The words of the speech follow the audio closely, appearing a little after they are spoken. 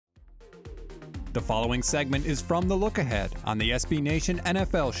The following segment is from The Look Ahead on the SB Nation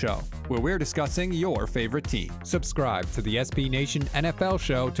NFL Show, where we're discussing your favorite team. Subscribe to the SB Nation NFL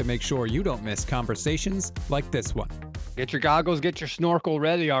Show to make sure you don't miss conversations like this one. Get your goggles, get your snorkel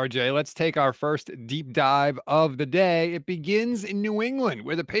ready, RJ. Let's take our first deep dive of the day. It begins in New England,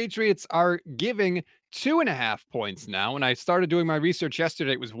 where the Patriots are giving 2.5 points now. When I started doing my research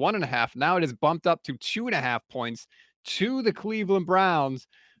yesterday, it was 1.5. Now it is bumped up to 2.5 points to the Cleveland Browns.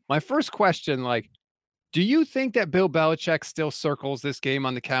 My first question, do you think that Bill Belichick still circles this game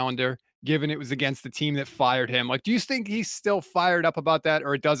on the calendar, given it was against the team that fired him? Do you think he's still fired up about that,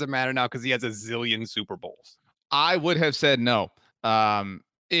 or it doesn't matter now because he has a zillion Super Bowls? I would have said no,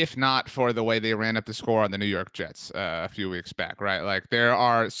 if not for the way they ran up the score on the New York Jets a few weeks back, right? Like, there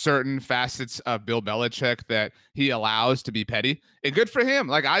are certain facets of Bill Belichick that he allows to be petty, and good for him.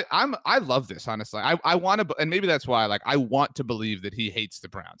 Like, I love this, honestly. I want to, and maybe that's why, I want to believe that he hates the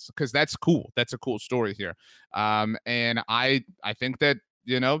Browns, because that's cool. That's a cool story here. And I think that,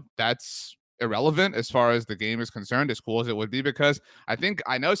 that's irrelevant as far as the game is concerned, as cool as it would be, because I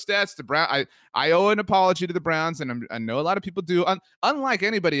know stats. I owe an apology to the Browns, and I know a lot of people do. Unlike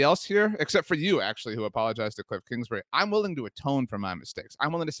anybody else here, except for you, actually, who apologized to Cliff Kingsbury, I'm willing to atone for my mistakes.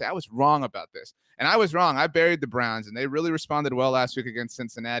 I'm willing to say I was wrong about this, and I was wrong. I buried the Browns, and they really responded well last week against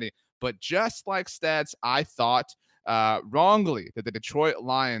Cincinnati. But just like stats, I thought wrongly that the Detroit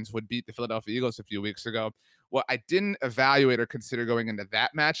Lions would beat the Philadelphia Eagles a few weeks ago. What I didn't evaluate or consider going into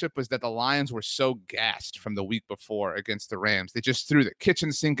that matchup was that the Lions were so gassed from the week before against the Rams. They just threw the kitchen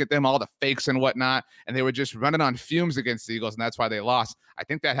sink at them, all the fakes and whatnot, and they were just running on fumes against the Eagles, and that's why they lost. I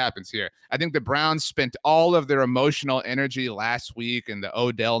think that happens here. I think the Browns spent all of their emotional energy last week and the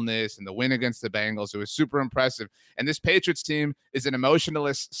Odell-ness and the win against the Bengals. It was super impressive. And this Patriots team is an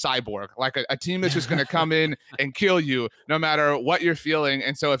emotionalist cyborg, like a team that's just going to come in and kill you no matter what you're feeling.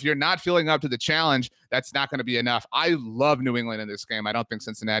 And so if you're not feeling up to the challenge, that's not going to be enough. I love New England in this game. I don't think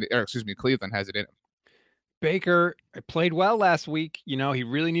Cleveland has it in him. Baker played well last week. He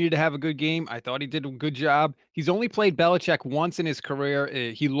really needed to have a good game. I thought he did a good job. He's only played Belichick once in his career.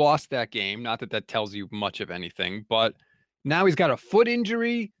 He lost that game. Not that that tells you much of anything, but now he's got a foot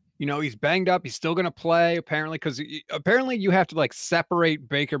injury. He's banged up. He's still going to play, apparently, because apparently you have to separate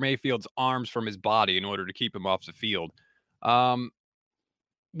Baker Mayfield's arms from his body in order to keep him off the field.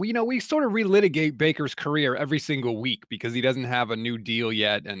 We sort of relitigate Baker's career every single week because he doesn't have a new deal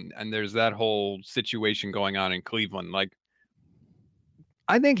yet, and there's that whole situation going on in Cleveland.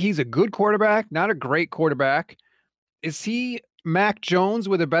 I think he's a good quarterback, not a great quarterback. Is he Mac Jones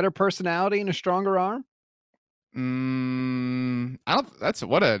with a better personality and a stronger arm? That's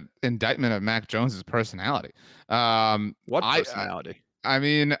what an indictment of Mac Jones's personality. What personality?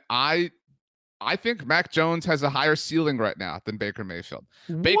 I think Mac Jones has a higher ceiling right now than Baker Mayfield.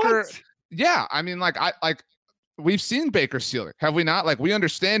 Yeah. We've seen Baker's ceiling, have we not? We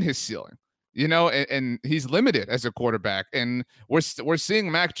understand his ceiling, and he's limited as a quarterback, and we're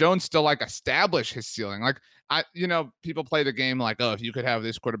seeing Mac Jones still establish his ceiling. People play the game if you could have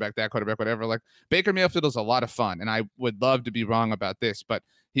this quarterback, that quarterback, whatever. Baker Mayfield is a lot of fun, and I would love to be wrong about this, but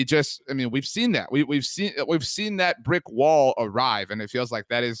we've seen that. We've seen that brick wall arrive, and it feels like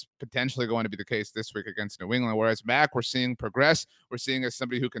that is potentially going to be the case this week against New England. Whereas Mac, we're seeing progress. We're seeing as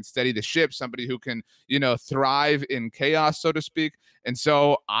somebody who can steady the ship, somebody who can, thrive in chaos, so to speak. And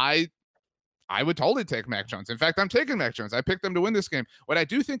so I would totally take Mac Jones. In fact, I'm taking Mac Jones. I picked them to win this game. What I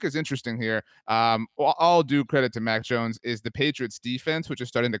do think is interesting here, all due credit to Mac Jones, is the Patriots defense, which is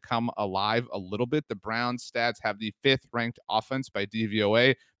starting to come alive a little bit. The Browns stats have the 5th ranked offense by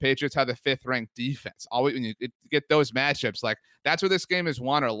DVOA. Patriots have the 5th ranked defense. Always when you get those matchups, that's where this game is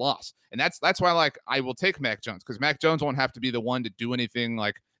won or lost. And that's why I will take Mac Jones, because Mac Jones won't have to be the one to do anything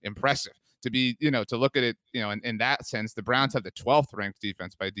impressive. To be, to look at it, in that sense, the Browns have the 12th ranked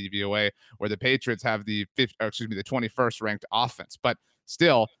defense by DVOA, where the Patriots have the 21st ranked offense. But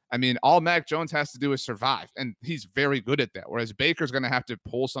still, all Mac Jones has to do is survive, and he's very good at that. Whereas Baker's going to have to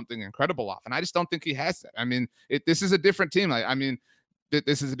pull something incredible off, and I just don't think he has that. This is a different team.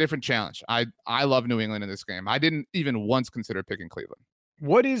 This is a different challenge. I love New England in this game. I didn't even once consider picking Cleveland.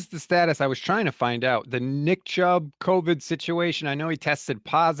 What is the status? I was trying to find out the Nick Chubb COVID situation. I know he tested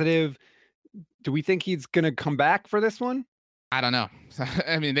positive. Do we think he's going to come back for this one? I don't know.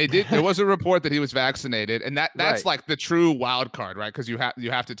 There was a report that he was vaccinated, and that's right. The true wild card, right? Because you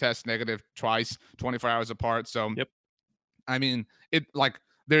have to test negative twice, 24 hours apart. So, yep.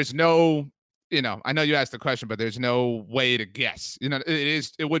 There's no, I know you asked the question, but there's no way to guess.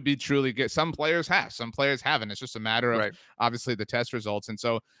 It would be truly guess. Some players have, some players haven't. It's just a matter of obviously the test results. And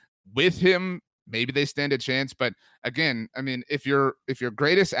so with him maybe they stand a chance. But again, I mean, if your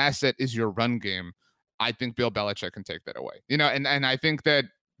greatest asset is your run game, I think Bill Belichick can take that away. And I think that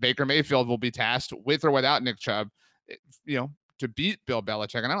Baker Mayfield will be tasked with or without Nick Chubb, to beat Bill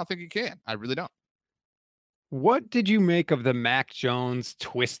Belichick, and I don't think he can. I really don't. What did you make of the Mac Jones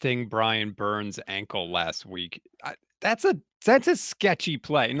twisting Brian Burns' ankle last week? That's a sketchy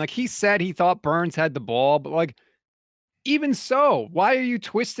play. And like he said, he thought Burns had the ball, but like even so, why are you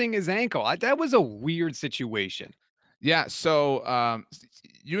twisting his ankle? That was a weird situation. Yeah. So,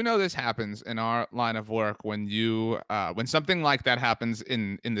 this happens in our line of work when when something like that happens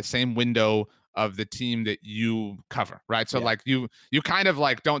in the same window of the team that you cover, right? So like you kind of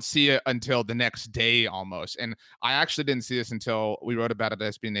like don't see it until the next day almost. And I actually didn't see this until we wrote about it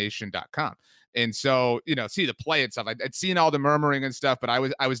at SBNation.com. And so, see the play itself. I'd seen all the murmuring and stuff, but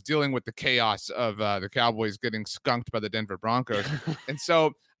I was dealing with the chaos of the Cowboys getting skunked by the Denver Broncos. And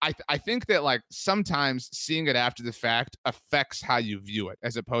so I think that like sometimes seeing it after the fact affects how you view it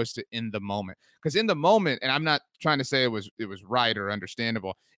as opposed to in the moment. Because in the moment, and I'm not trying to say it was right or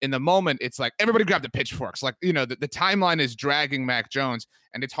understandable. In the moment, it's like everybody grab the pitchforks. Like, the timeline is dragging Mac Jones,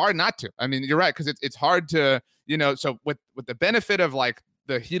 and it's hard not to. I mean, you're right, because it's hard to, so with the benefit of like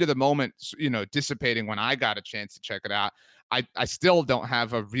the heat of the moment, dissipating when I got a chance to check it out, I still don't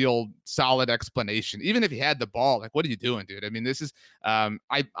have a real solid explanation. Even if he had the ball, like, what are you doing, dude? I mean, this is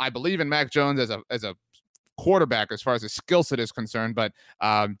I believe in Mac Jones as a quarterback as far as his skill set is concerned, but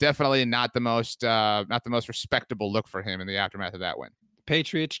definitely not the most respectable look for him in the aftermath of that win.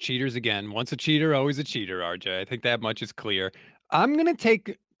 Patriots cheaters again. Once a cheater, always a cheater, RJ. I think that much is clear. I'm going to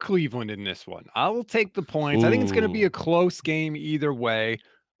take Cleveland in this one. I will take the points. Ooh. I think it's going to be a close game either way.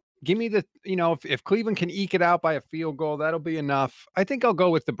 Give me the, if Cleveland can eke it out by a field goal, that'll be enough. I think I'll go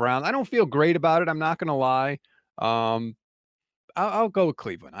with the Browns. I don't feel great about it. I'm not going to lie. I'll go with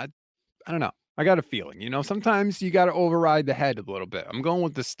Cleveland. I don't know. I got a feeling, sometimes you got to override the head a little bit. I'm going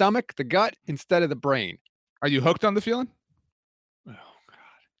with the stomach, the gut, instead of the brain. Are you hooked on the feeling? Oh, God.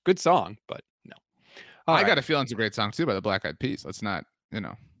 Good song, but no. I got a feeling it's a great song, too, by the Black Eyed Peas. Let's not,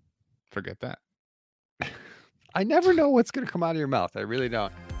 forget that. I never know what's going to come out of your mouth. I really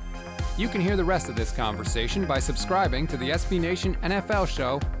don't. You can hear the rest of this conversation by subscribing to the SB Nation NFL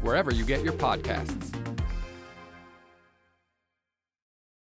show wherever you get your podcasts.